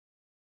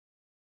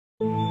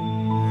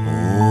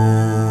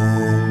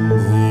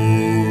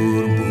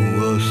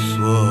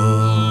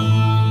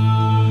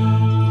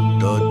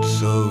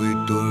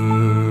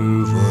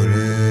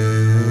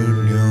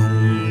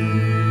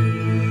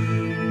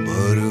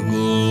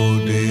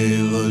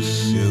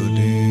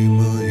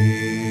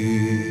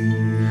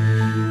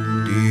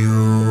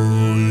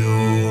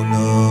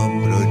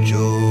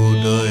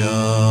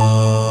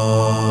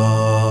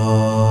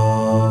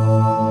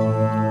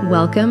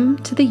Welcome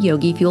to the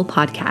Yogi Fuel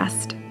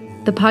Podcast,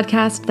 the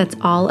podcast that's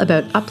all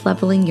about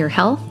up-leveling your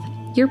health,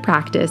 your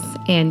practice,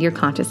 and your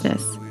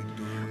consciousness.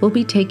 We'll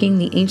be taking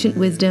the ancient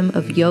wisdom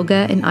of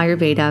yoga and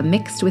Ayurveda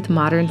mixed with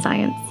modern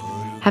science,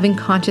 having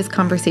conscious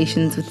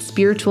conversations with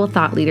spiritual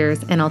thought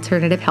leaders and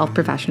alternative health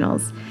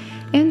professionals,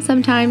 and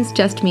sometimes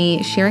just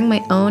me sharing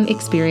my own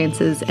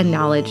experiences and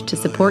knowledge to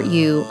support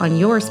you on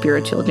your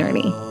spiritual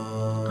journey.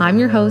 I'm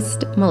your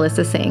host,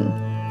 Melissa Singh,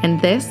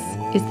 and this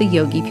is the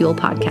Yogi Fuel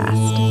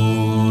Podcast.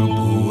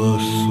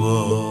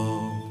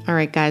 All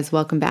right, guys,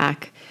 welcome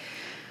back.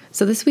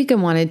 So this week I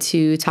wanted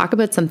to talk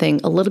about something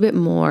a little bit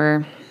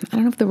more, I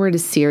don't know if the word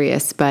is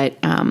serious, but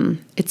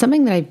it's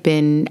something that I've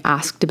been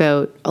asked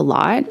about a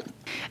lot.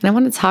 And I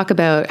want to talk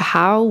about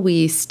how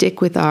we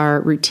stick with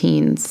our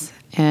routines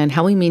and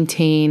how we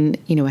maintain,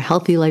 a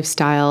healthy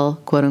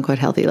lifestyle, quote unquote,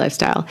 healthy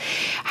lifestyle,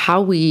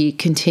 how we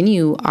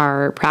continue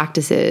our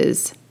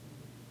practices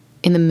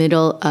in the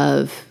middle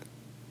of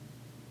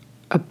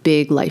a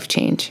big life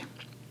change.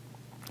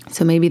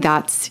 So maybe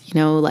that's,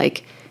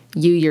 like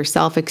you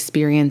yourself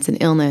experience an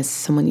illness,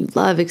 someone you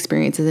love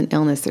experiences an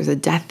illness, there's a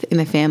death in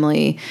the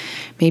family,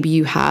 maybe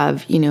you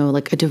have,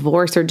 like a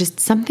divorce or just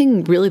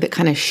something really that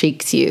kind of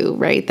shakes you,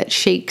 right? That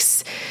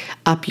shakes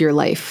up your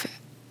life.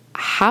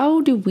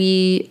 How do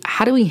we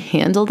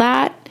handle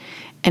that?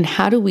 And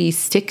how do we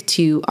stick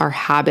to our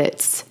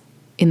habits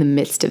in the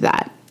midst of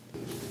that?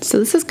 So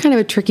this is kind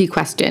of a tricky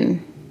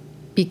question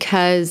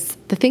because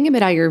the thing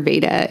about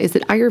Ayurveda is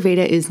that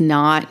Ayurveda is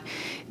not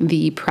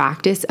the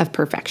practice of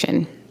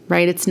perfection,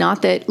 right? It's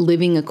not that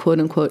living a quote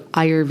unquote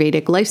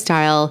Ayurvedic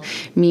lifestyle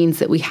means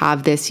that we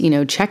have this,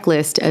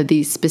 checklist of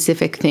these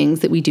specific things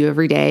that we do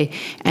every day.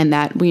 And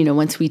that,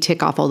 once we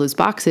tick off all those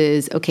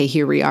boxes, okay,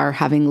 here we are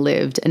having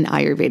lived an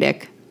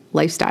Ayurvedic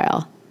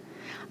lifestyle.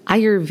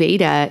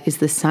 Ayurveda is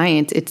the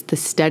science, it's the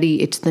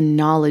study, it's the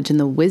knowledge and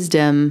the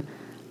wisdom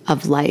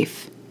of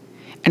life.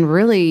 And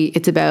really,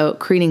 it's about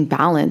creating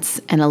balance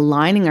and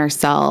aligning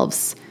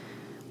ourselves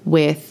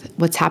with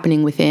what's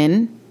happening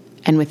within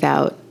and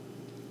without,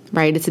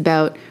 right? It's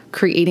about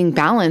creating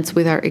balance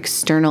with our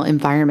external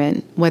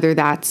environment, whether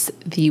that's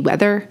the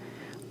weather,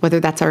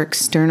 whether that's our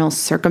external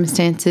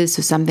circumstances,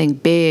 so something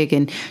big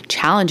and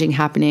challenging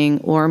happening,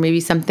 or maybe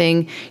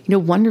something,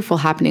 wonderful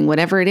happening,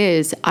 whatever it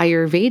is.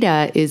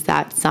 Ayurveda is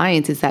that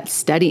science, is that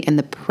study and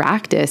the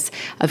practice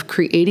of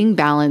creating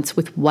balance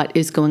with what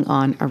is going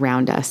on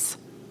around us.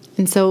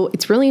 And so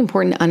it's really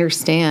important to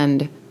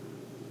understand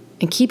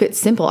and keep it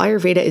simple.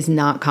 Ayurveda is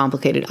not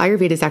complicated.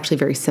 Ayurveda is actually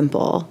very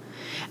simple.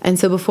 And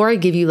so before I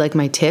give you like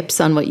my tips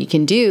on what you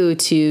can do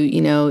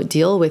to,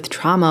 deal with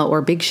trauma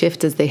or big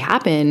shifts as they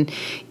happen,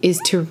 is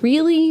to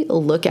really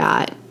look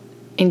at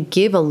and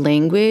give a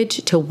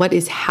language to what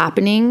is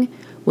happening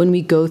when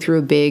we go through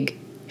a big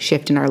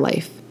shift in our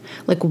life.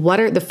 Like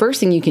the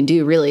first thing you can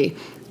do really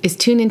is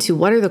tune into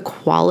what are the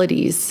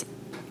qualities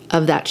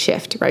of that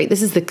shift, right?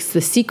 This is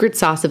the secret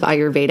sauce of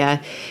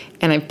Ayurveda.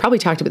 And I've probably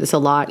talked about this a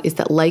lot, is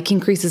that like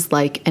increases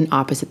like and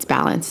opposites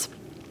balance.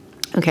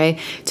 Okay,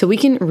 so we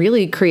can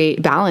really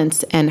create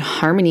balance and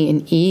harmony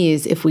and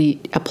ease if we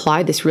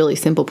apply this really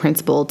simple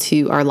principle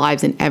to our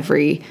lives in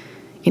every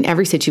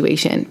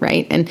situation,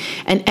 right? And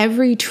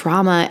every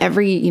trauma,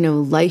 every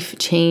life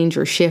change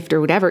or shift or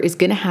whatever is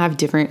going to have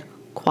different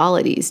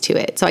qualities to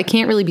it. So I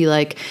can't really be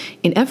like,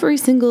 in every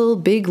single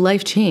big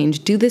life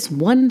change, do this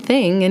one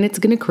thing and it's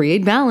going to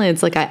create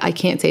balance. Like I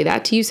can't say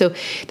that to you. So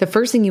the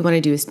first thing you want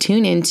to do is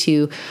tune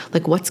into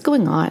like what's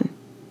going on.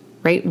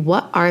 Right?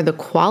 What are the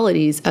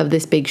qualities of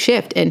this big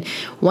shift? And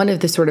one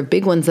of the sort of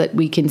big ones that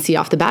we can see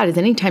off the bat is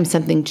anytime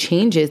something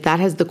changes, that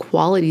has the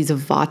qualities of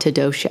Vata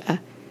dosha.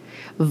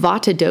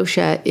 Vata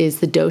dosha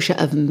is the dosha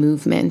of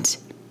movement,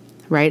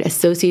 right?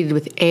 Associated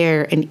with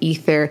air and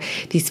ether,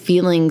 these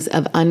feelings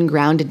of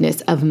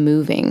ungroundedness, of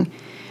moving.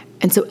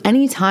 And so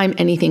anytime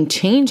anything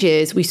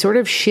changes, we sort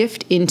of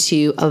shift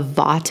into a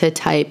Vata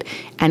type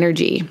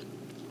energy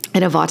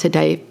and a Vata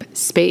type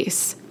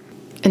space.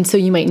 And so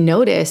you might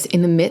notice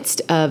in the midst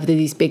of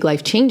these big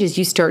life changes,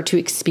 you start to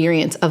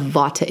experience a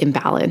Vata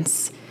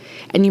imbalance.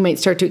 And you might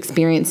start to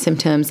experience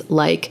symptoms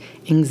like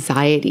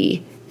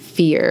anxiety,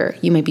 fear.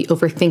 You might be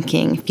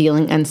overthinking,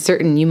 feeling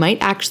uncertain. You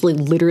might actually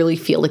literally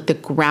feel like the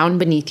ground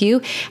beneath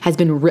you has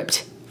been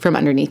ripped from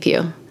underneath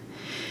you.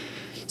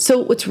 So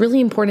what's really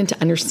important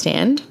to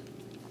understand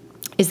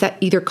is that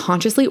either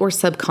consciously or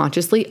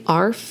subconsciously,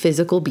 our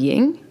physical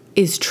being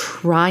is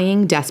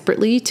trying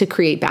desperately to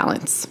create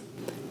balance.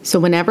 So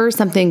whenever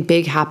something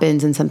big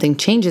happens and something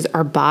changes,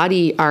 our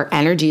body, our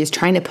energy is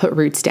trying to put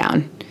roots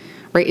down,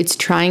 right? It's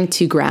trying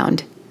to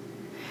ground.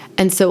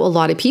 And so a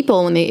lot of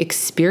people, when they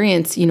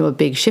experience, a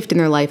big shift in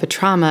their life, a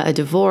trauma, a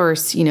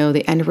divorce,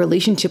 they end a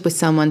relationship with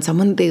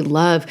someone they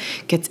love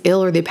gets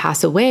ill or they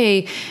pass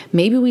away,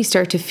 maybe we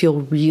start to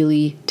feel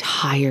really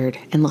tired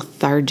and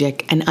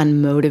lethargic and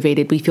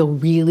unmotivated. We feel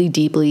really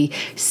deeply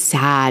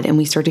sad and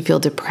we start to feel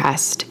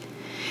depressed.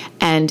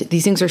 And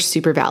these things are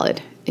super valid.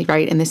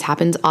 Right? And this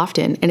happens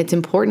often. And it's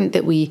important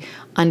that we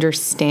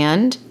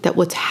understand that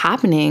what's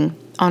happening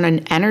on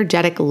an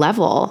energetic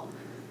level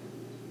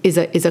is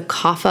a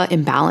kapha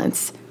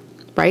imbalance,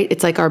 right?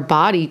 It's like our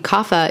body,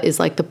 kapha is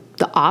like the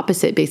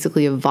opposite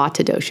basically of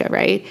vata dosha,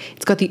 right?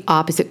 It's got the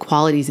opposite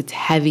qualities. It's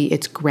heavy,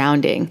 it's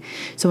grounding.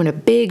 So when a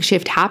big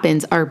shift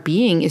happens, our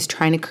being is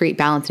trying to create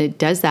balance, and it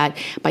does that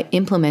by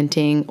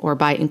implementing or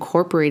by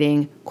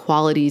incorporating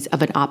qualities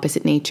of an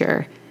opposite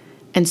nature.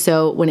 And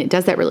so when it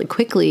does that really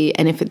quickly,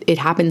 and if it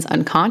happens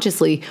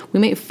unconsciously, we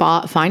might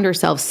find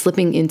ourselves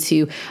slipping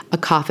into a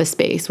kapha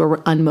space where we're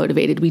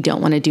unmotivated. We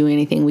don't want to do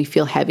anything. We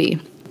feel heavy.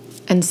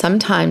 And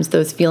sometimes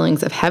those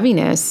feelings of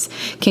heaviness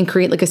can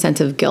create like a sense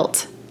of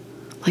guilt.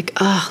 Like,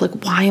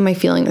 why am I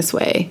feeling this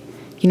way?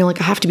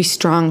 Like I have to be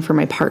strong for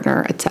my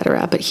partner,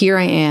 etc. But here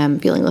I am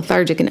feeling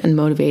lethargic and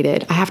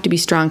unmotivated. I have to be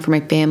strong for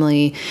my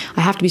family.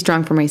 I have to be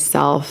strong for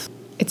myself.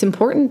 It's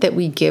important that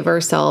we give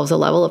ourselves a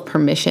level of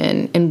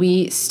permission and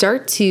we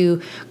start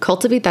to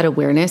cultivate that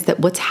awareness that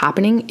what's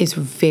happening is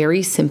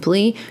very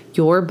simply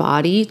your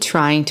body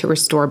trying to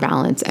restore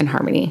balance and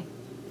harmony.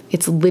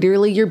 It's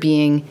literally your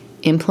being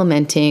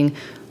implementing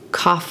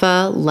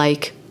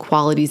kapha-like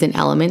qualities and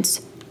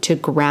elements to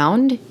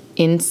ground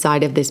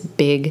inside of this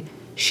big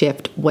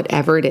shift,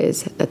 whatever it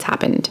is that's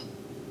happened.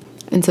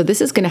 And so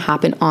this is going to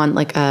happen on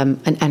like an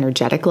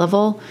energetic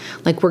level.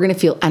 Like we're going to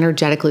feel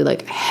energetically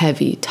like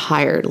heavy,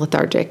 tired,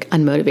 lethargic,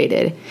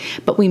 unmotivated,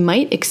 but we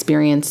might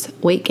experience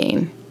weight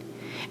gain.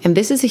 And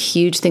this is a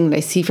huge thing that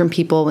I see from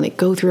people when they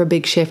go through a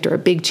big shift or a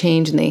big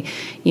change and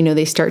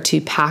they start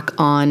to pack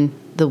on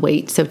the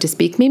weight, so to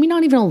speak, maybe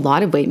not even a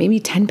lot of weight, maybe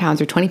 10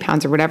 pounds or 20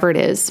 pounds or whatever it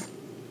is.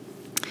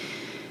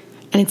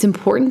 And it's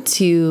important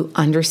to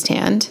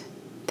understand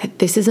that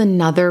this is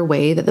another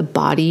way that the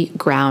body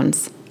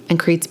grounds and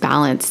creates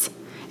balance.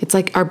 It's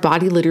like our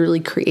body literally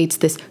creates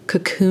this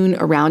cocoon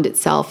around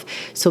itself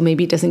so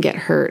maybe it doesn't get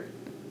hurt,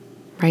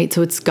 right?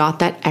 So it's got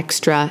that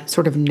extra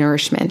sort of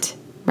nourishment,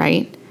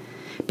 right?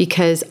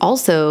 Because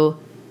also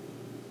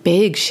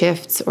big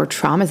shifts or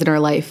traumas in our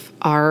life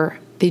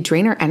they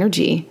drain our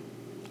energy.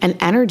 And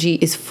energy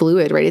is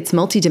fluid, right? It's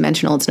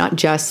multidimensional. It's not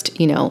just,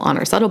 on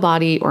our subtle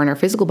body or in our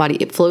physical body.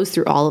 It flows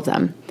through all of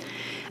them.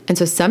 And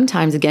so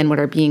sometimes, again, what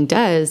our being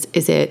does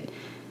is it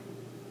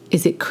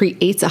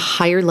creates a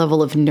higher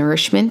level of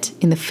nourishment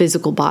in the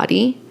physical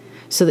body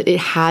so that it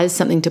has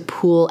something to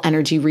pool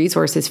energy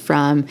resources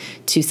from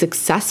to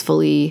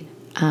successfully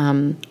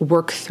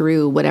work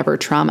through whatever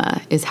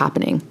trauma is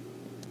happening.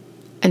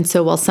 And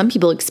so while some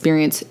people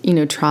experience,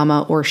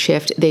 trauma or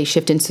shift, they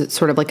shift into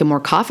sort of like a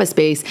more kapha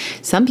space.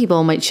 Some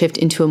people might shift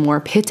into a more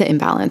pitta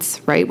imbalance,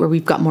 right? Where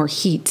we've got more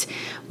heat.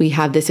 We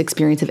have this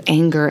experience of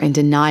anger and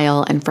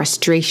denial and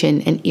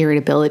frustration and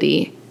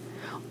irritability.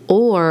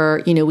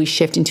 Or, we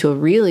shift into a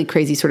really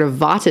crazy sort of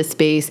vata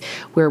space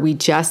where we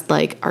just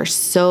like are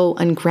so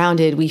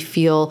ungrounded. We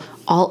feel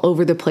all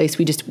over the place.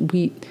 We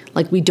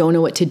don't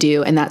know what to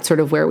do. And that's sort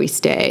of where we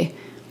stay.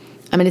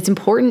 I mean, it's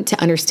important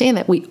to understand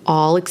that we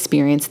all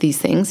experience these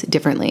things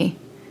differently.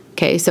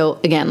 Okay. So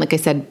again, like I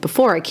said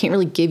before, I can't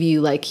really give you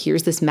like,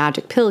 here's this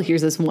magic pill.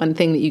 Here's this one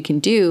thing that you can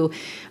do.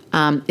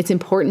 It's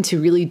important to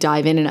really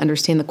dive in and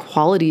understand the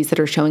qualities that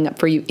are showing up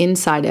for you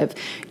inside of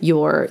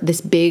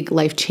this big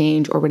life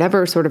change or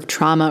whatever sort of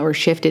trauma or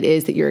shift it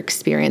is that you're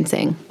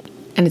experiencing.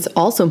 And it's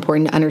also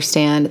important to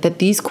understand that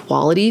these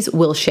qualities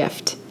will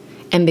shift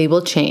and they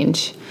will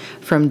change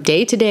from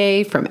day to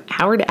day, from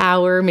hour to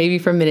hour, maybe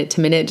from minute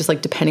to minute, just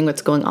like depending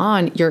what's going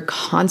on. You're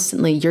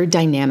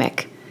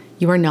dynamic.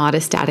 You are not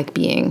a static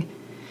being.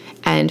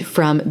 And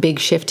from big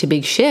shift to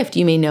big shift,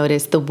 you may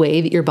notice the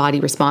way that your body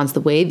responds,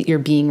 the way that your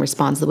being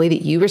responds, the way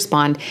that you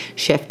respond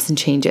shifts and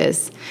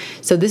changes.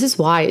 So this is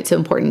why it's so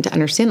important to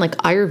understand, like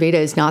Ayurveda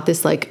is not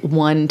this like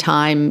one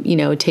time,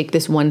 take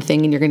this one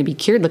thing and you're going to be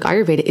cured. Like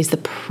Ayurveda is the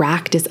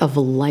practice of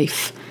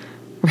life,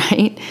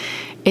 right?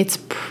 It's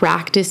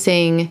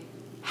practicing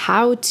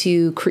how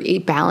to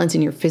create balance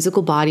in your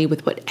physical body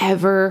with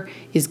whatever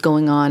is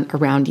going on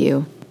around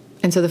you.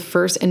 And so the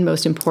first and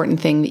most important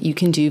thing that you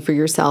can do for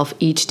yourself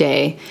each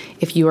day,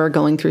 if you are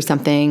going through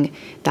something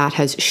that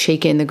has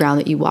shaken the ground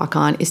that you walk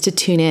on, is to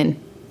tune in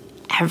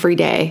every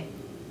day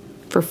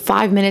for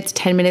 5 minutes,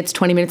 10 minutes,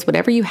 20 minutes,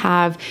 whatever you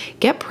have.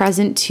 Get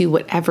present to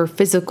whatever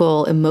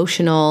physical,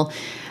 emotional,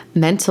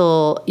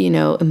 mental,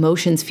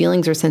 emotions,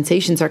 feelings, or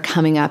sensations are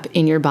coming up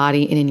in your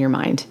body and in your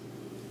mind.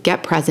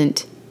 Get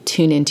present,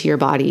 tune into your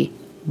body.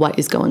 What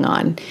is going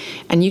on?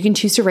 And you can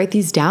choose to write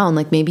these down.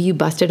 Like maybe you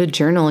bust out a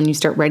journal and you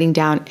start writing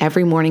down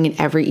every morning and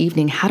every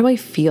evening. How do I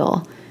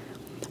feel?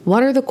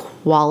 What are the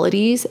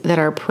qualities that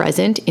are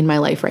present in my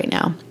life right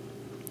now?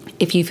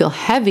 If you feel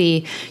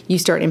heavy, you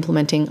start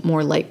implementing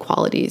more light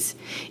qualities.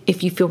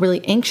 If you feel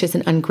really anxious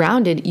and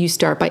ungrounded, you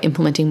start by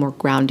implementing more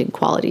grounding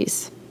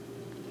qualities.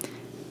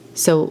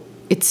 So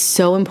it's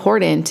so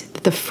important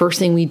that the first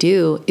thing we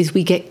do is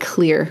we get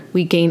clear,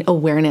 we gain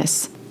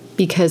awareness.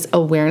 Because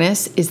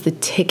awareness is the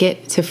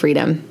ticket to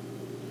freedom.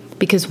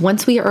 Because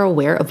once we are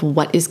aware of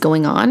what is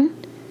going on,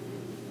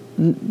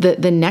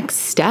 the next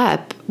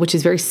step, which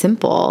is very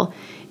simple,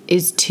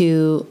 is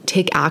to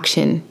take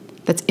action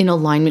that's in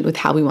alignment with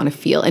how we want to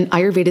feel. And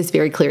Ayurveda is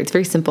very clear. It's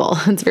very simple.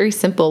 It's very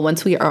simple.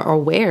 Once we are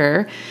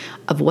aware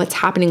of what's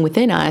happening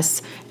within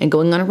us and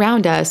going on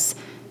around us,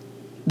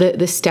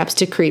 the steps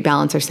to create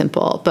balance are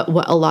simple. But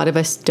what a lot of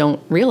us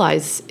don't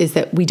realize is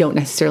that we don't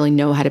necessarily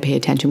know how to pay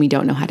attention. We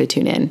don't know how to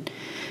tune in.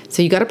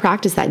 So you got to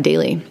practice that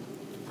daily.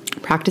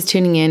 Practice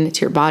tuning in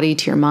to your body,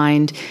 to your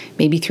mind,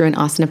 maybe through an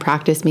asana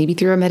practice, maybe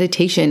through a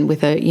meditation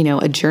with a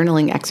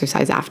journaling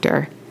exercise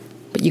after.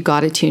 But you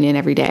got to tune in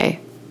every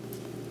day.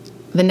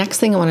 The next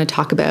thing I want to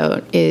talk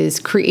about is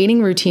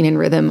creating routine and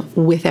rhythm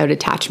without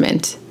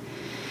attachment.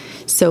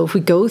 So if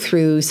we go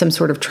through some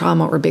sort of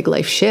trauma or big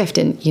life shift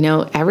and,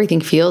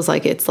 everything feels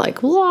like it's like,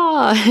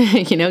 whoa,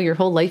 your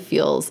whole life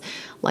feels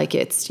like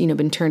it's,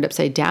 been turned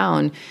upside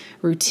down,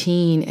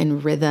 routine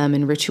and rhythm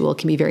and ritual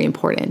can be very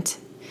important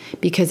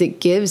because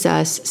it gives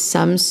us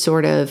some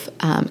sort of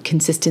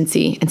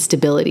consistency and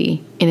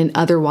stability in an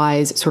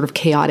otherwise sort of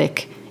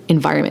chaotic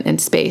environment and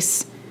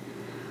space.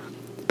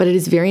 But it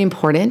is very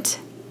important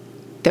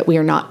that we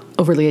are not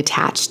overly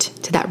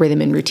attached to that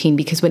rhythm and routine,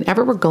 because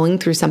whenever we're going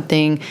through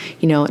something,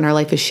 and our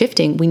life is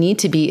shifting, we need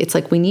to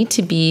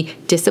be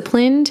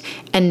disciplined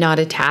and not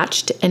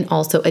attached and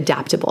also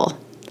adaptable.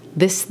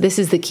 This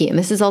is the key. And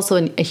this is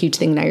also a huge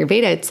thing in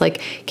Ayurveda. It's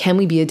like, can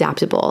we be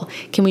adaptable?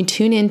 Can we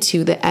tune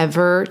into the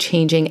ever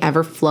changing,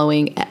 ever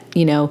flowing,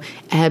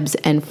 ebbs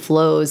and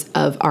flows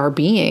of our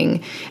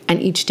being?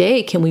 And each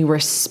day, can we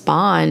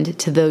respond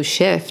to those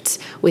shifts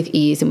with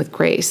ease and with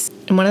grace?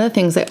 And one of the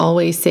things I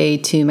always say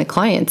to my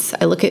clients,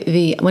 I look at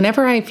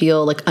whenever I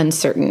feel like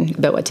uncertain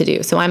about what to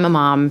do. So I'm a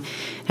mom,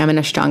 I'm an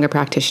Ashtanga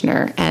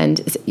practitioner,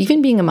 and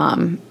even being a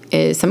mom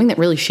is something that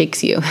really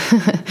shakes you.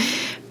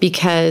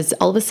 Because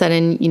all of a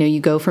sudden, you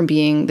go from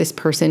being this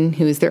person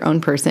who is their own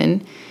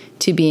person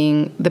to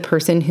being the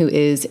person who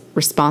is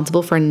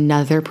responsible for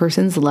another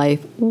person's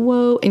life.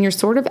 Whoa. And you're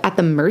sort of at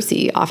the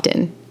mercy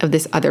often of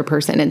this other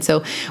person. And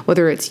so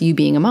whether it's you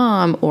being a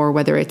mom or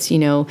whether it's,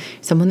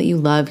 someone that you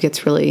love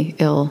gets really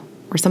ill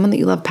or someone that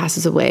you love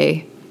passes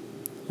away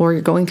or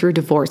you're going through a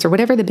divorce or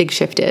whatever the big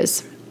shift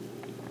is,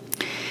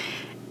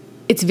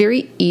 it's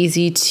very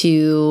easy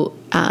to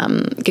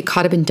get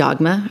caught up in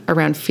dogma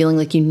around feeling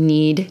like you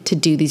need to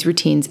do these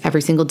routines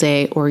every single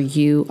day or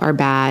you are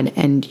bad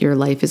and your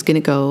life is going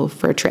to go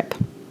for a trip.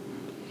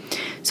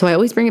 So I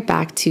always bring it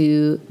back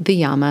to the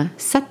yama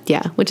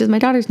Satya, which is my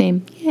daughter's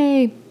name.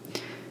 Yay.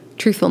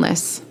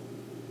 Truthfulness.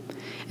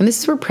 And this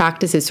is where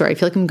practice is. Sorry, I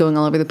feel like I'm going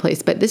all over the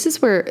place, but this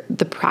is where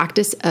the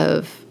practice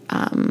of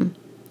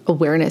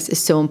awareness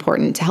is so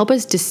important to help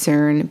us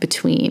discern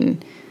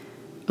between,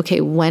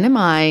 okay, when am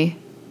I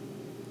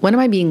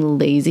being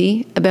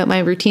lazy about my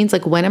routines?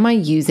 Like, when am I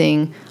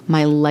using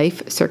my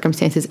life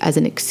circumstances as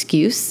an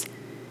excuse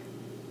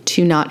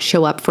to not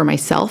show up for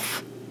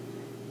myself?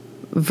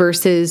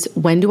 Versus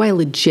when do I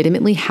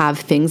legitimately have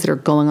things that are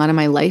going on in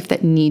my life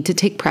that need to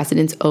take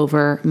precedence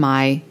over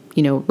my,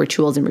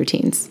 rituals and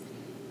routines?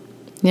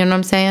 You know what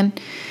I'm saying?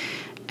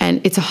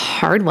 And it's a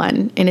hard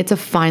one and it's a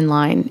fine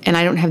line. And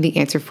I don't have the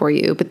answer for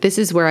you, but this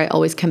is where I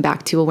always come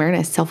back to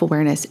awareness,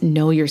 self-awareness,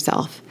 know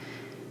yourself.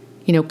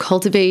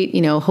 Cultivate,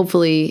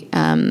 hopefully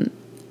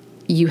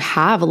you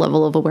have a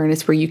level of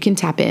awareness where you can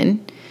tap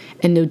in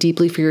and know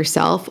deeply for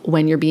yourself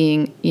when you're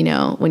being,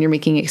 when you're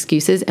making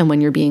excuses and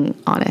when you're being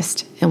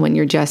honest and when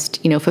you're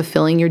just,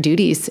 fulfilling your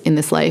duties in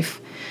this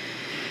life.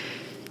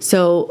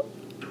 So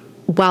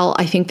while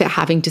I think that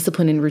having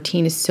discipline and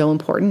routine is so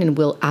important and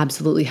will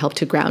absolutely help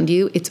to ground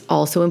you, it's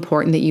also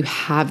important that you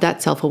have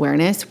that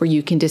self-awareness where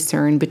you can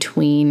discern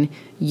between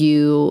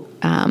you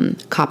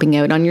copping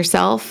out on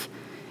yourself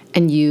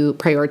and you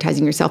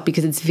prioritizing yourself,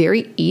 because it's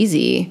very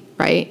easy,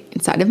 right?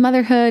 Inside of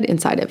motherhood,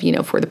 inside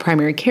of, for the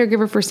primary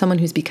caregiver for someone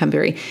who's become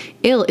very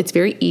ill, it's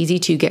very easy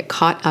to get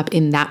caught up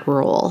in that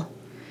role.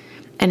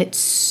 And it's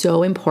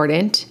so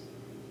important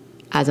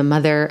as a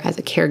mother, as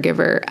a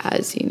caregiver,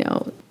 as,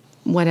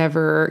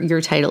 whatever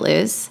your title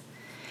is,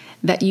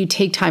 that you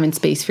take time and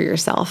space for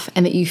yourself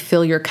and that you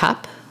fill your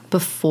cup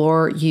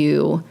so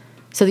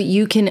that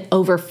you can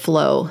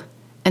overflow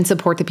and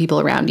support the people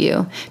around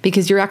you,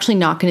 because you're actually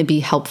not going to be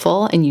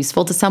helpful and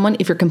useful to someone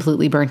if you're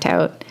completely burnt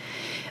out.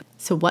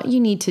 So what you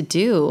need to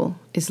do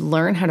is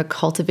learn how to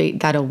cultivate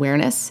that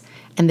awareness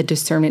and the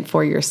discernment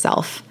for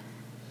yourself.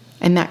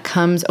 And that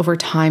comes over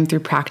time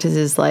through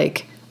practices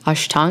like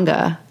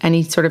Ashtanga,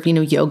 any sort of,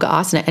 yoga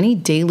asana, any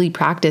daily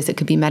practice. It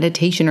could be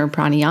meditation or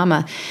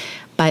pranayama,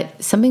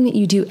 but something that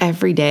you do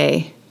every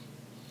day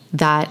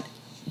that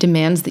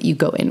demands that you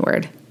go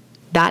inward.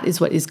 That is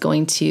what is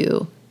going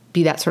to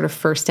be that sort of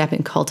first step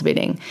in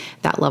cultivating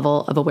that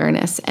level of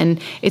awareness.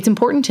 And it's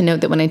important to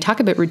note that when I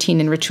talk about routine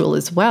and ritual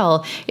as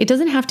well, it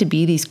doesn't have to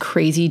be these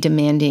crazy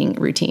demanding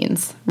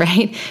routines,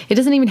 right? It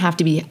doesn't even have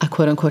to be a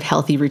quote unquote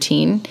healthy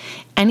routine.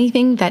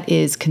 Anything that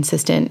is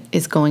consistent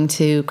is going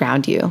to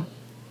ground you,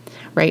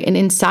 right? And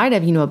inside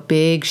of, a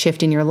big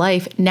shift in your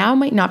life, now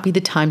might not be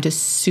the time to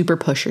super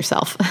push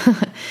yourself.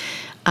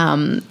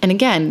 And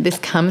again, this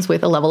comes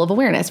with a level of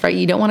awareness, right?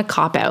 You don't want to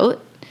cop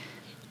out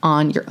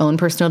on your own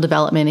personal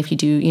development. If you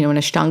do, an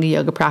Ashtanga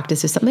yoga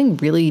practice, if something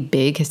really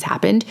big has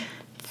happened,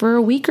 for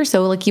a week or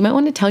so, like you might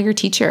want to tell your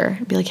teacher,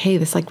 be like, hey,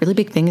 this like really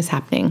big thing is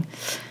happening.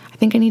 I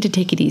think I need to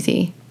take it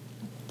easy.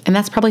 And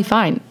that's probably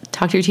fine.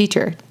 Talk to your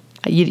teacher.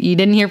 You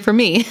didn't hear from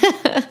me.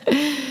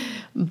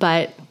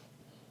 But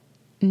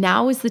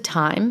now is the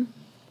time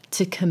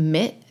to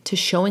commit to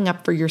showing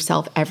up for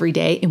yourself every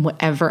day in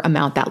whatever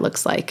amount that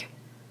looks like.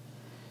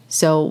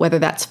 So whether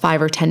that's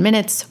 5 or 10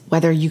 minutes,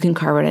 whether you can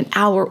carve out an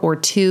hour or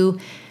 2,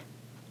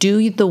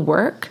 do the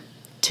work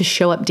to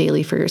show up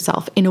daily for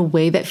yourself in a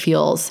way that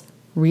feels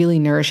really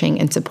nourishing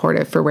and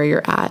supportive for where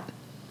you're at.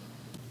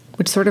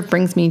 Which sort of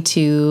brings me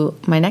to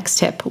my next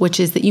tip,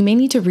 which is that you may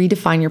need to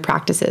redefine your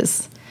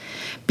practices.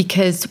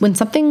 Because when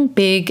something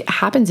big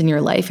happens in your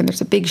life and there's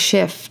a big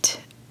shift,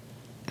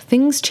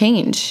 things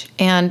change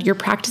and your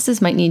practices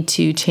might need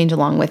to change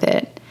along with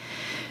it.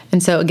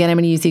 And so again, I'm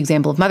going to use the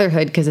example of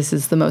motherhood because this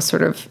is the most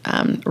sort of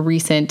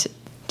recent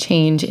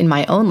change in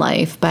my own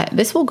life, but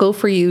this will go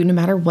for you no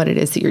matter what it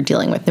is that you're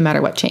dealing with, no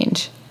matter what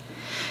change.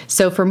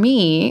 So for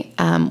me,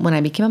 when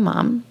I became a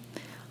mom,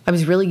 I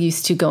was really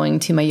used to going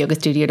to my yoga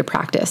studio to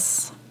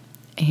practice.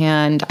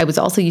 And I was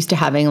also used to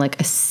having like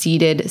a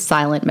seated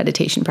silent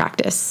meditation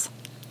practice.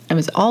 I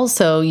was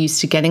also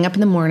used to getting up in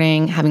the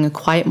morning, having a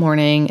quiet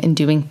morning and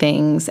doing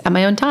things at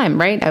my own time,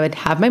 right? I would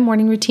have my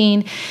morning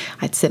routine.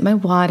 I'd sip my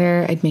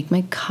water. I'd make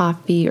my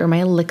coffee or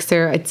my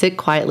elixir. I'd sit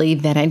quietly.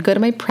 Then I'd go to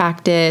my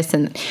practice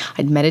and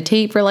I'd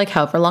meditate for like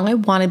however long I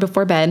wanted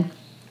before bed.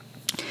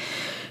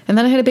 And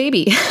then I had a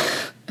baby.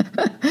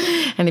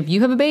 And if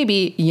you have a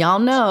baby, y'all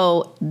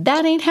know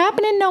that ain't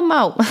happening no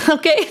more.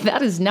 Okay?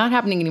 That is not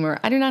happening anymore.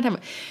 I do not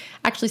have,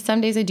 actually some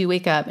days I do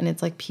wake up and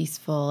it's like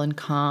peaceful and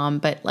calm,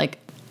 but like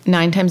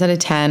 9 times out of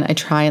 10, I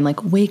try and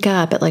like wake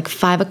up at like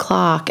 5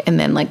 o'clock and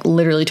then like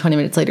literally 20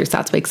 minutes later,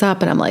 Sats wakes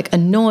up and I'm like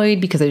annoyed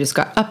because I just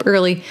got up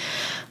early.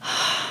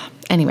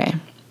 Anyway.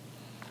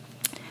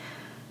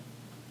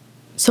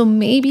 So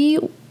maybe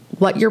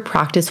what your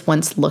practice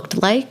once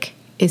looked like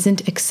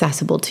isn't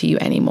accessible to you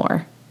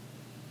anymore.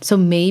 So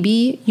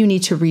maybe you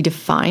need to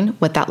redefine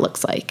what that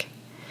looks like.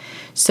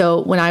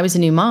 So when I was a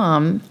new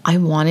mom, I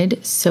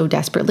wanted so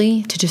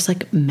desperately to just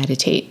like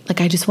meditate.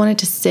 Like I just wanted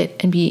to sit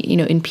and be,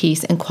 in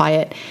peace and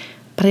quiet,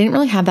 but I didn't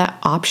really have that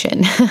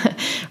option,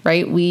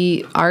 right?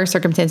 Our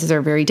circumstances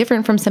are very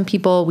different from some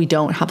people. We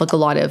don't have like a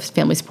lot of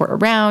family support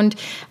around.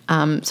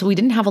 So we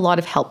didn't have a lot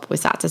of help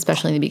with Sats,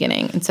 especially in the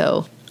beginning. And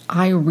so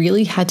I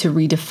really had to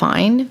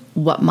redefine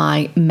what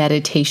my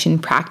meditation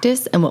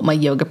practice and what my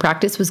yoga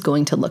practice was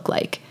going to look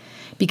like.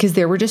 Because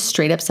there were just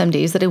straight up some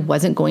days that I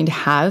wasn't going to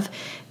have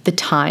the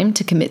time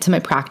to commit to my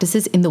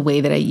practices in the way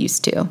that I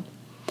used to.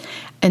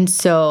 And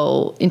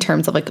so in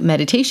terms of like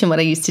meditation, what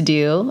I used to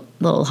do,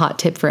 a little hot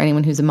tip for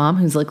anyone who's a mom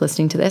who's like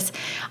listening to this,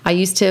 I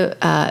used to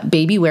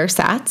baby wear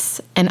Sats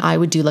and I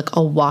would do like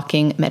a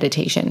walking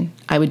meditation.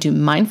 I would do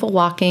mindful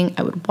walking.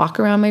 I would walk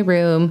around my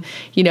room,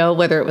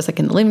 whether it was like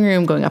in the living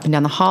room, going up and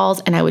down the halls,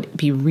 and I would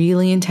be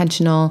really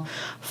intentional,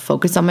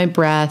 focus on my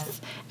breath,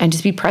 and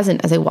just be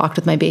present as I walked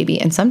with my baby.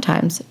 And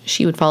sometimes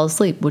she would fall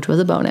asleep, which was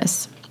a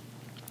bonus.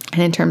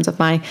 And in terms of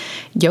my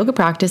yoga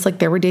practice, like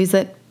there were days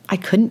that I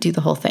couldn't do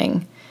the whole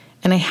thing.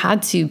 And I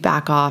had to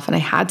back off and I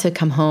had to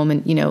come home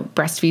and,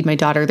 breastfeed my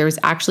daughter. There was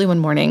actually one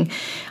morning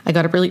I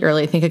got up really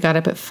early. I think I got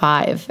up at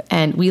 5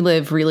 and we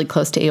live really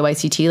close to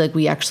AYCT. Like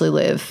we actually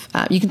live,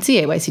 you can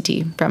see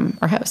AYCT from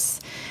our house.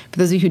 For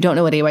those of you who don't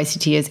know what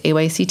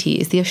AYCT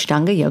is the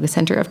Ashtanga Yoga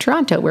Center of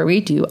Toronto, where we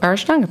do our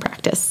Ashtanga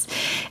practice.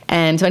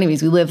 And so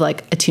anyways, we live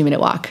like a 2-minute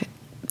walk,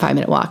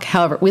 5-minute walk.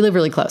 However, we live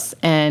really close.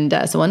 And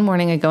so one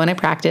morning I go and I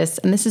practice,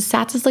 and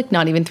Sats is like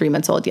not even 3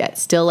 months old yet,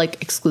 still like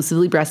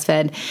exclusively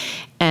breastfed.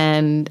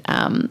 And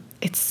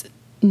it's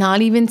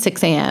not even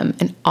 6 a.m.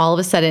 And all of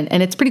a sudden,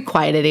 and it's pretty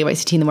quiet at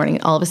AYCT in the morning,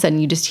 and all of a sudden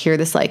you just hear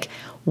this like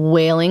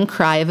wailing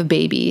cry of a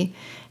baby.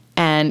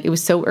 And it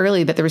was so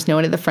early that there was no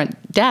one at the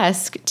front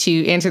desk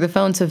to answer the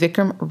phone. So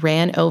Vikram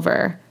ran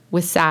over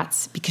with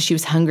Sats because she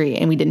was hungry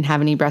and we didn't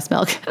have any breast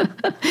milk.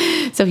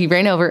 So he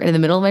ran over, and in the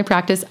middle of my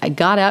practice, I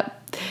got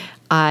up,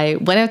 I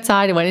went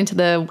outside, I went into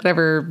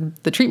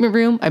the treatment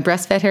room, I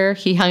breastfed her.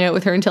 He hung out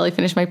with her until I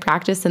finished my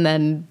practice, and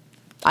then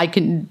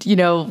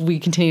we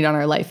continued on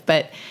our life.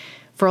 But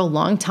for a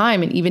long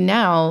time, and even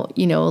now,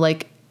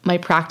 like my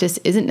practice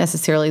isn't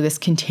necessarily this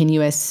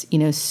continuous,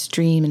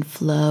 stream and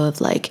flow of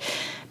like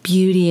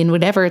beauty and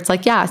whatever. It's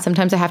like, yeah,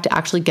 sometimes I have to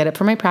actually get up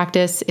for my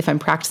practice. If I'm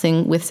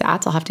practicing with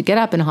Sats, I'll have to get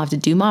up and I'll have to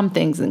do mom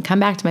things and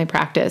come back to my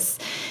practice.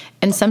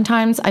 And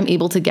sometimes I'm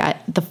able to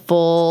get the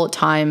full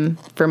time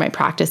for my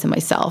practice and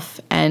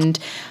myself. And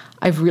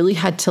I've really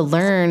had to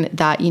learn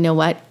that,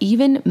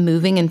 even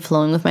moving and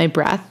flowing with my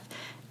breath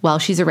while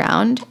she's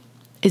around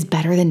is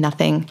better than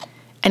nothing.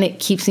 And it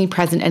keeps me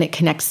present and it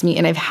connects me.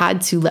 And I've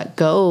had to let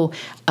go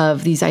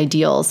of these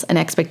ideals and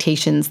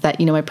expectations that,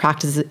 my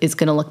practice is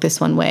going to look this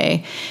one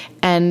way.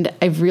 And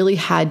I've really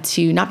had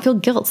to not feel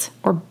guilt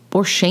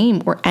or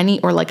shame or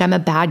like I'm a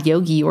bad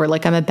yogi or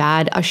like I'm a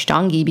bad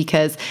Ashtangi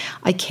because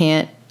I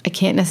can't I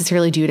can't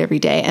necessarily do it every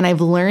day. And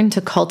I've learned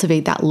to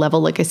cultivate that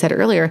level, like I said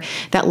earlier,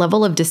 that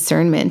level of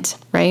discernment,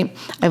 right?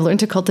 I've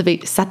learned to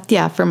cultivate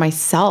satya for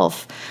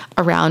myself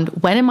around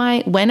when am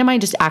I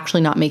just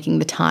actually not making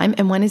the time,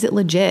 and when is it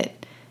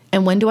legit?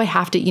 And when do I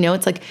have to,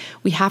 it's like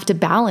we have to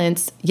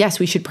balance. Yes,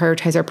 we should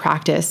prioritize our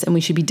practice and we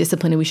should be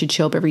disciplined and we should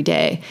show up every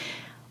day.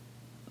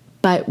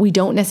 But we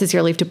don't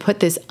necessarily have to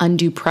put this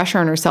undue pressure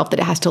on ourselves that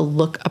it has to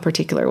look a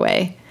particular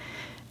way.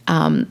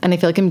 And I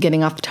feel like I'm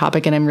getting off the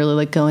topic and I'm really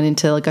like going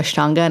into like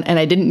Ashtanga, and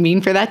I didn't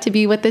mean for that to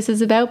be what this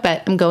is about,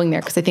 but I'm going there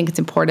because I think it's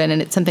important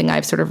and it's something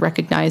I've sort of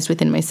recognized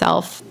within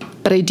myself.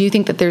 But I do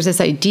think that there's this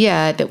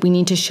idea that we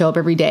need to show up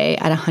every day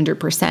at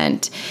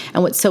 100%.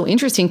 And what's so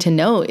interesting to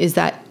know is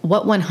that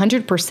what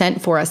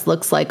 100% for us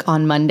looks like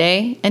on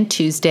Monday and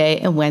Tuesday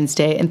and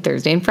Wednesday and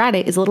Thursday and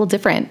Friday is a little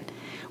different.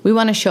 We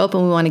want to show up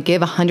and we want to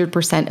give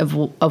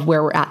 100% of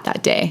where we're at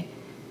that day,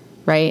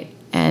 right?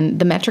 And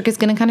the metric is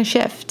going to kind of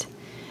shift.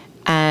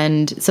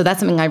 And so that's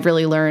something I've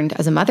really learned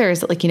as a mother is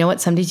that, like,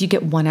 some days you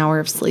get 1 hour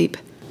of sleep.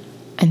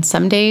 And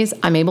some days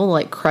I'm able to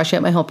like crush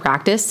out my whole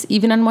practice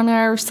even on 1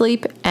 hour of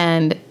sleep.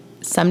 And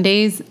some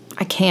days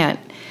I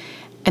can't.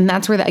 And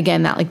that's where that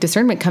like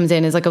discernment comes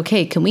in, is like,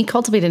 okay, can we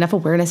cultivate enough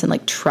awareness and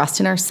like trust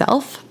in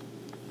ourselves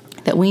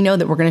that we know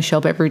that we're going to show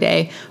up every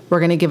day, we're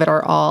going to give it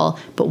our all,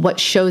 but what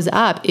shows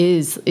up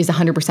is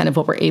 100% of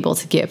what we're able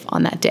to give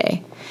on that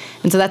day.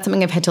 And so that's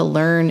something I've had to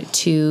learn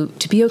to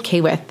be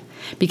okay with,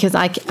 because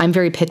I'm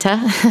very pitta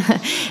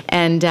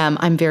and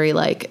I'm very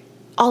like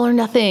all or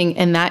nothing.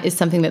 And that is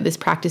something that this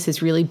practice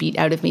has really beat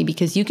out of me,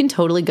 because you can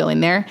totally go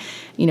in there,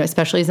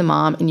 especially as a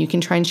mom, and you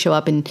can try and show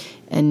up and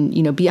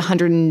be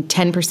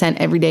 110%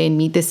 every day and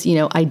meet this,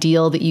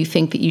 ideal that you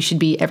think that you should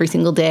be every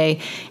single day.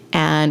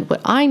 And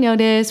what I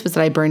noticed was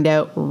that I burned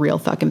out real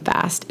fucking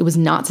fast. It was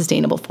not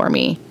sustainable for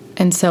me.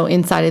 And so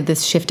inside of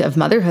this shift of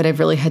motherhood, I've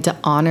really had to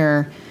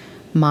honor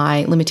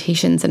my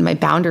limitations and my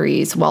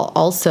boundaries while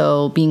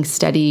also being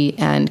steady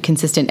and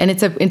consistent. And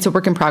it's a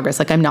work in progress.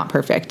 Like, I'm not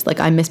perfect. Like,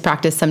 I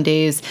mispractice some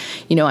days.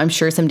 I'm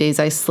sure some days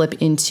I slip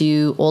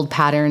into old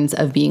patterns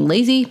of being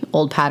lazy,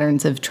 old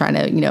patterns of trying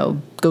to,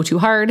 go too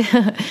hard.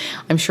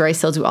 I'm sure I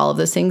still do all of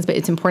those things, but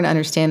it's important to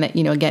understand that,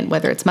 again,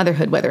 whether it's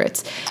motherhood, whether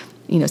it's,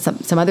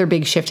 some other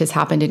big shift has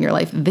happened in your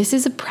life, this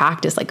is a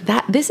practice like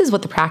that. This is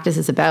what the practice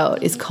is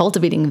about, is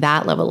cultivating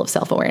that level of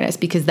self-awareness,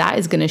 because that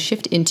is going to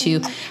shift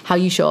into how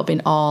you show up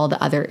in all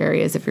the other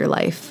areas of your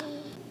life.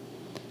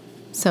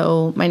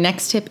 So my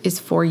next tip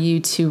is for you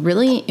to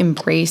really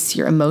embrace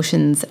your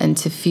emotions and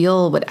to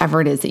feel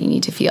whatever it is that you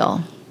need to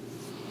feel,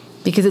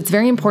 because it's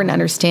very important to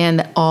understand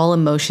that all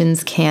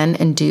emotions can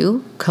and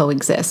do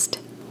coexist.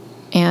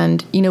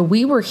 And,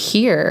 we were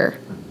here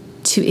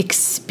to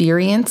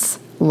experience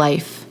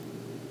life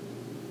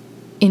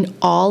in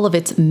all of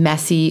its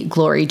messy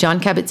glory.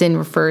 Jon Kabat-Zinn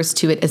refers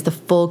to it as the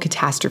full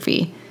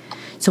catastrophe.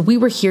 So we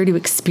were here to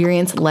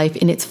experience life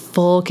in its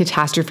full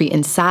catastrophe,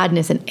 and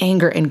sadness and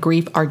anger and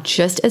grief are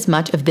just as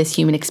much of this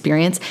human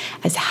experience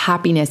as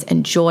happiness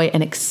and joy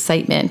and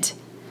excitement.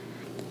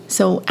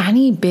 So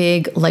any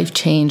big life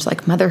change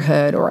like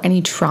motherhood or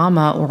any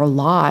trauma or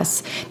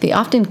loss, they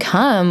often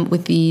come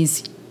with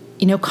these,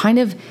 kind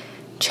of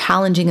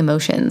challenging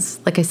emotions.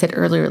 Like I said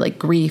earlier, like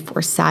grief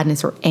or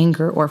sadness or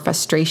anger or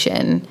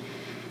frustration.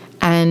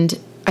 And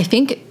I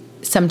think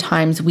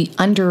sometimes we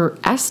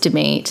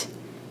underestimate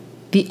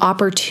the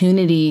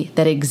opportunity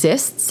that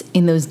exists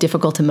in those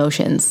difficult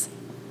emotions,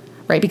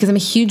 right? Because I'm a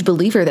huge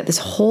believer that this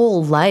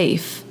whole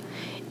life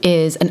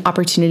is an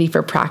opportunity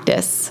for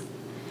practice.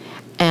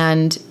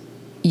 And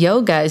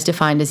yoga is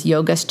defined as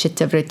yogas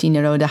chitta vritti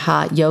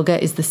nirodha.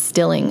 Yoga is the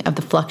stilling of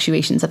the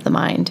fluctuations of the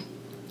mind,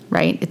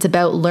 right? It's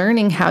about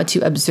learning how to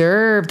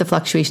observe the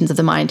fluctuations of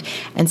the mind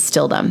and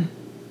still them.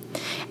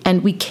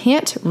 And we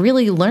can't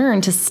really learn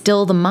to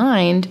still the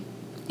mind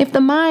if the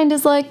mind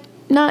is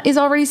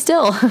already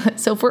still.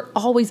 So if we're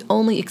always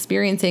only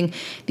experiencing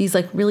these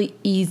like really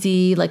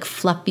easy, like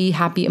fluffy,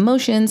 happy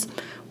emotions,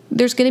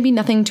 there's going to be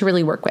nothing to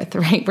really work with,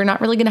 right? We're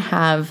not really going to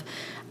have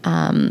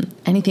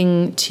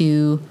anything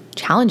to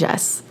challenge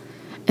us.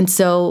 And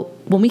so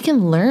when we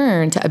can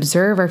learn to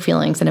observe our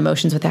feelings and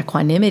emotions with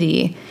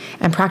equanimity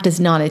and practice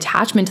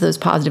non-attachment to those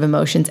positive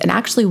emotions and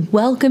actually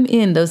welcome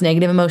in those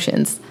negative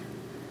emotions,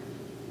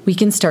 we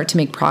can start to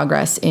make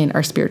progress in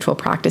our spiritual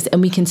practice,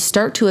 and we can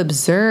start to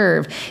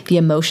observe the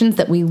emotions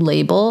that we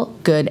label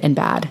good and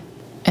bad.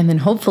 And then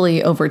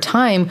hopefully over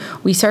time,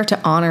 we start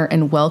to honor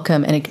and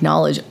welcome and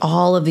acknowledge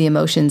all of the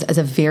emotions as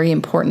a very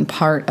important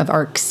part of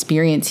our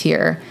experience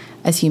here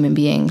as human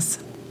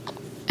beings.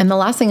 And the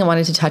last thing I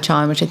wanted to touch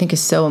on, which I think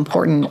is so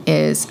important,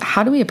 is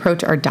how do we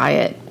approach our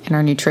diet and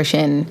our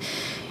nutrition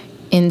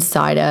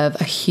inside of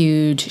a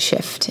huge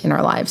shift in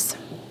our lives?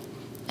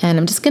 And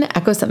I'm just going to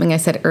echo something I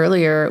said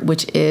earlier,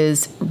 which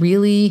is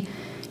really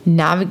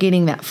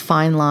navigating that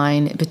fine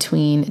line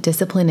between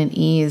discipline and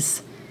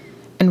ease,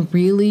 and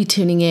really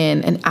tuning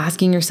in and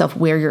asking yourself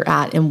where you're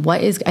at. And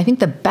I think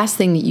the best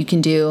thing that you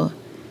can do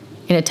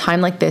in a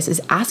time like this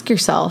is ask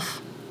yourself,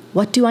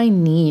 what do I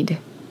need?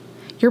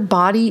 Your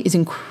body is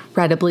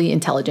incredibly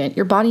intelligent.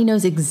 Your body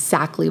knows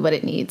exactly what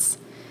it needs.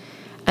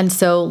 And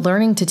so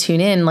learning to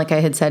tune in, like I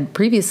had said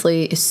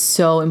previously, is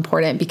so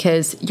important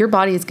because your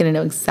body is going to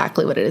know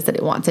exactly what it is that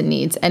it wants and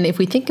needs. And if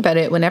we think about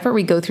it, whenever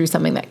we go through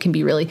something that can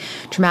be really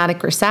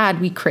traumatic or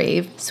sad, we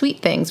crave sweet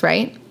things,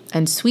 right?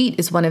 And sweet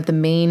is one of the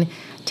main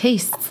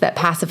tastes that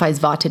pacifies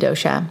Vata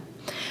dosha.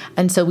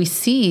 And so we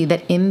see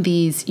that in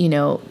these,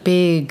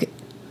 big,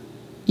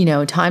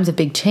 times of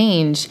big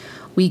change,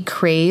 we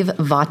crave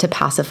Vata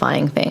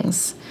pacifying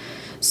things.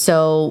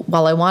 So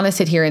while I want to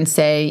sit here and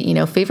say,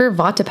 favor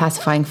Vata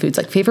pacifying foods,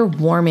 like favor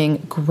warming,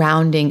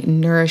 grounding,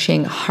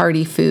 nourishing,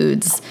 hearty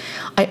foods,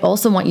 I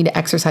also want you to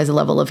exercise a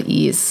level of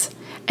ease.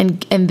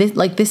 And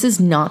this is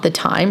not the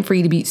time for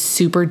you to be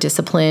super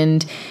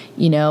disciplined,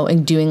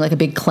 and doing like a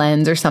big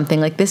cleanse or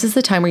something. Like this is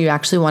the time where you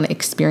actually want to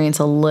experience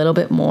a little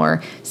bit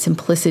more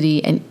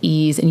simplicity and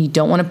ease, and you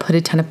don't want to put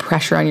a ton of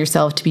pressure on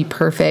yourself to be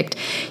perfect.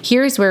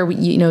 Here's where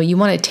you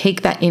want to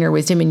take that inner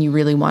wisdom and you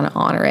really want to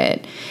honor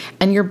it.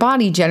 And your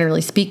body,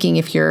 generally speaking,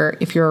 if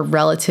you're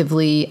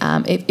relatively,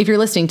 if you're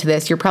listening to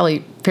this, you're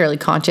probably fairly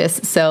conscious.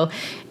 So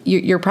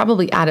you're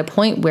probably at a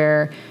point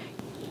where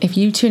if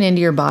you tune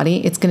into your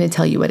body, it's going to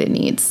tell you what it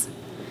needs.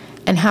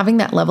 And having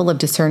that level of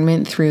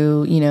discernment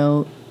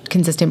through,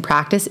 consistent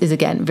practice is,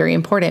 again, very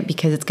important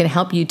because it's going to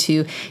help you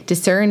to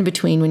discern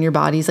between when your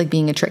body's like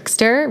being a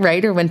trickster,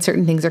 right? Or when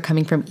certain things are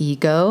coming from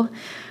ego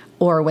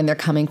or when they're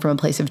coming from a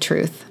place of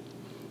truth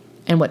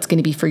and what's going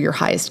to be for your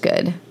highest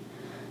good.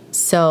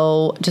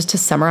 So just to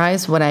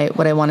summarize what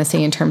I want to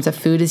say in terms of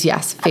food is,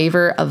 yes,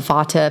 favor of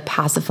Vata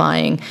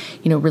pacifying,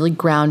 really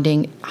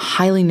grounding,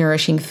 highly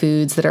nourishing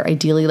foods that are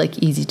ideally like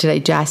easy to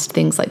digest,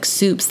 things like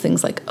soups,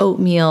 things like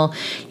oatmeal,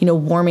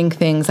 warming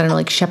things. I don't know,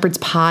 like shepherd's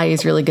pie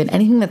is really good.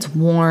 Anything that's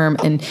warm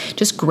and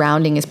just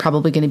grounding is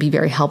probably going to be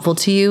very helpful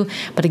to you.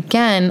 But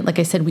again, like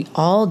I said, we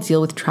all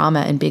deal with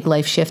trauma and big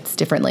life shifts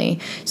differently.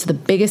 So the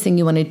biggest thing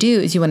you want to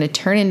do is you want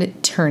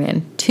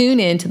to tune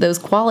into those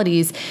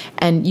qualities,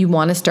 and you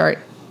want to start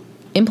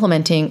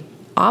implementing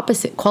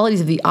opposite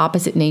qualities of the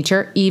opposite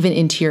nature even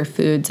into your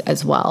foods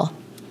as well.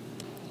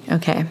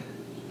 Okay,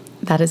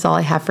 that is all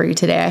I have for you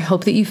today. I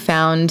hope that you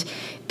found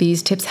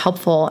these tips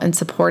helpful and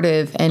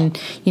supportive, and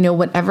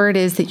whatever it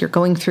is that you're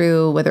going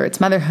through, whether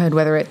it's motherhood,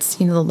 whether it's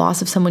the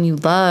loss of someone you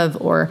love,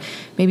 or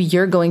maybe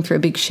you're going through a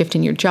big shift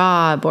in your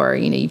job, or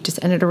you've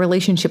just ended a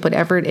relationship,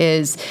 whatever it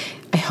is,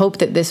 I hope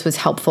that this was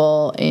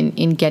helpful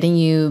in getting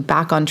you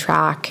back on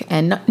track,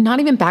 and not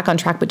even back on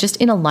track, but just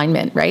in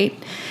alignment, right?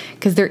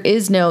 Because there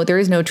is no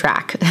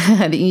track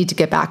that you need to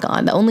get back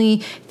on. The only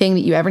thing that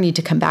you ever need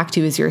to come back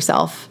to is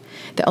yourself.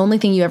 The only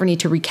thing you ever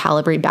need to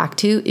recalibrate back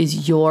to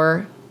is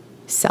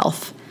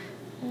yourself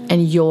and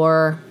I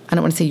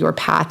don't want to say your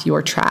path,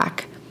 your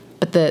track,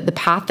 but the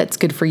path that's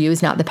good for you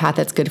is not the path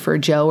that's good for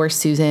Joe or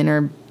Susan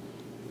or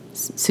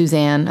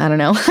Suzanne. I don't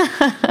know.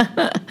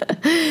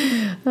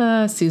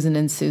 Susan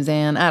and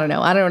Suzanne. I don't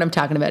know what I'm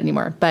talking about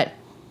anymore. But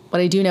what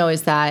I do know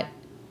is that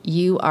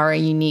you are a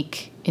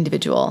unique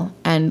individual,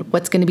 and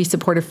what's going to be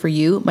supportive for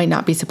you might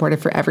not be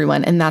supportive for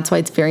everyone. And that's why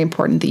it's very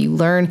important that you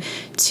learn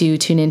to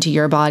tune into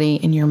your body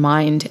and your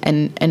mind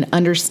and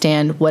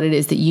understand what it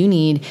is that you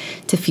need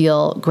to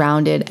feel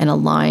grounded and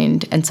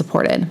aligned and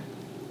supported.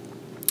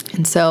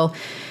 And so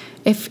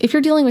if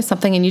you're dealing with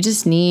something and you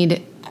just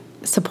need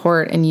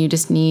support and you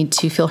just need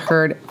to feel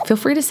heard, feel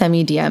free to send me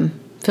a DM.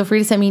 Feel free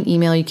to send me an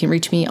email. You can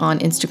reach me on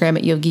Instagram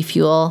at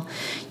YogiFuel.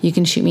 You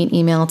can shoot me an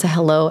email to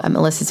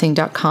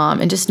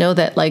hello@melissasingh.com. And just know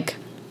that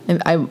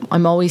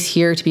I'm always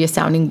here to be a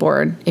sounding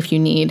board if you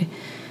need,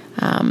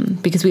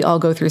 because we all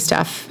go through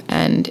stuff,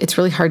 and it's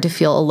really hard to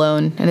feel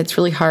alone, and it's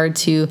really hard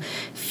to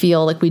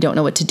feel like we don't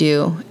know what to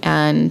do.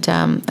 And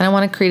I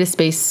want to create a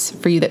space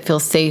for you that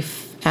feels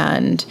safe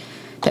and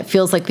that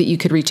feels like that you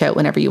could reach out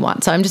whenever you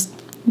want. So I'm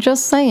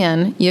just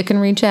saying, you can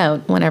reach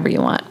out whenever you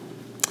want.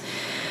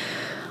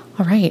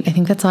 All right. I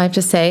think that's all I have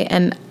to say.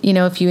 And,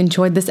 if you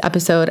enjoyed this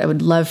episode, I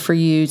would love for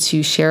you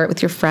to share it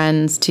with your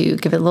friends, to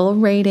give it a little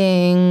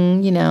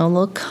rating, a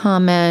little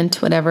comment,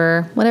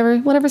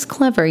 whatever's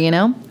clever,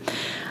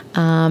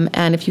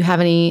 And if you have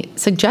any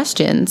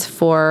suggestions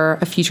for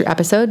a future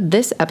episode,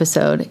 this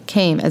episode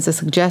came as a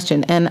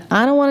suggestion, and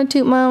I don't want to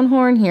toot my own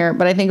horn here,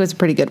 but I think it was a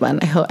pretty good one.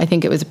 I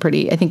think it was a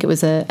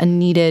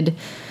needed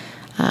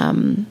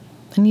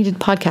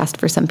podcast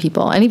for some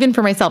people. And even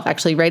for myself,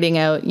 actually writing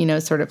out,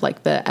 sort of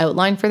like the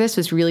outline for this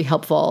was really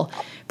helpful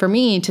for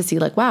me to see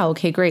wow,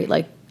 okay, great.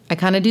 I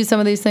kind of do some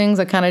of these things.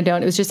 I kind of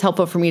don't. It was just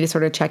helpful for me to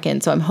sort of check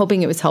in. So I'm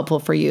hoping it was helpful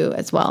for you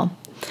as well.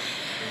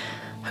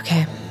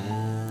 Okay.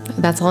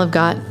 That's all I've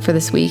got for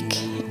this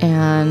week.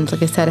 And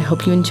like I said, I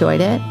hope you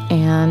enjoyed it,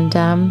 and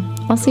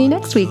I'll see you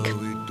next week.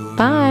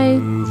 Bye.